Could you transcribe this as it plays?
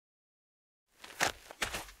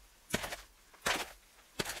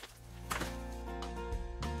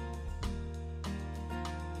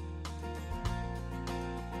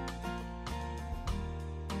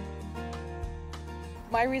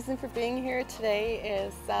My reason for being here today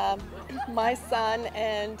is my son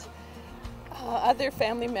and other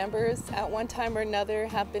family members at one time or another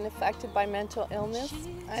have been affected by mental illness.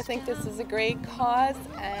 I think this is a great cause,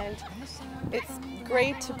 and it's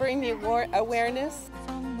great to bring the awareness.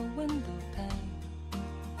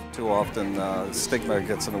 Too often stigma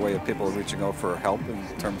gets in the way of people reaching out for help in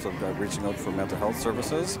terms of reaching out for mental health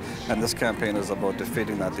services, and this campaign is about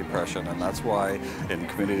defeating that depression, and that's why in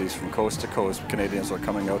communities from coast to coast Canadians are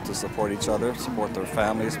coming out to support each other, support their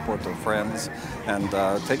families, support their friends, and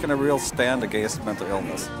taking a real stand against mental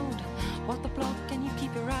illness.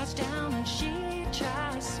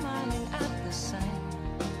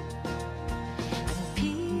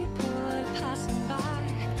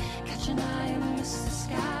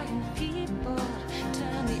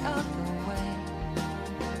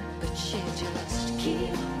 Just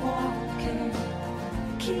keep walking,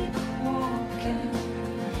 keep walking,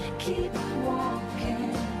 keep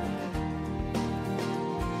walking.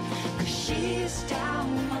 'Cause she's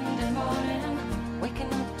down Monday morning,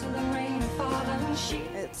 waking up to the rain falling.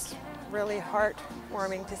 It's really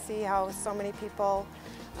heartwarming to see how so many people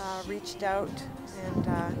reached out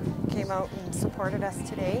and came out and supported us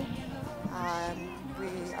today.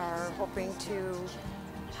 We are hoping to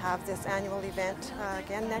have this annual event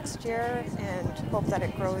again next year and hope that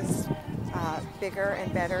it grows bigger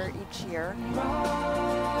and better each year.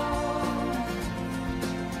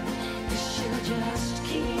 Just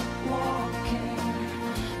keep walking,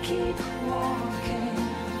 keep walking,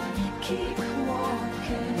 keep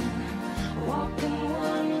walking, walking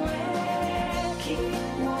one way, keep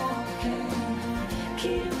walking,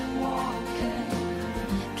 keep walking,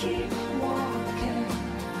 keep walking,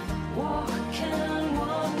 walking.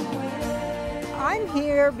 I'm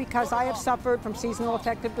here because I have suffered from seasonal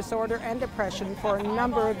affective disorder and depression for a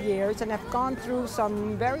number of years and have gone through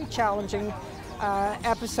some very challenging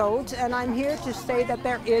episodes, and I'm here to say that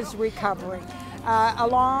there is recovery.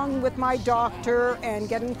 Along with my doctor and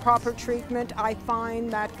getting proper treatment, I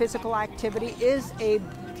find that physical activity is a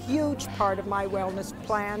huge part of my wellness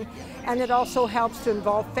plan, and it also helps to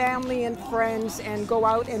involve family and friends and go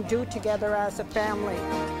out and do together as a family.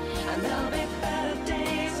 And there'll be better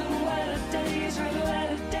days and wetter days,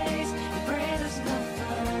 wetter days. You pray there's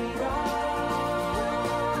nothing wrong,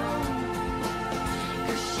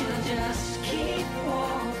 'cause she'll just keep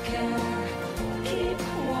walking, keep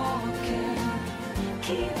walking,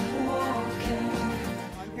 keep walking.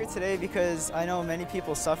 I'm here today because I know many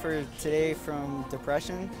people suffer today from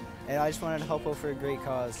depression, and I just wanted to help out for a great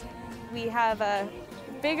cause. We have a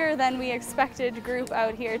bigger than we expected group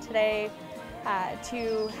out here today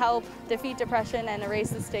to help defeat depression and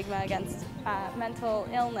erase the stigma against mental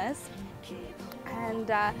illness.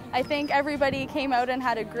 And I think everybody came out and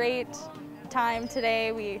had a great time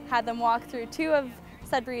today. We had them walk through two of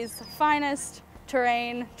Sudbury's finest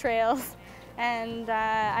terrain trails, and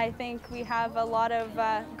I think we have a lot of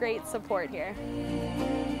great support here.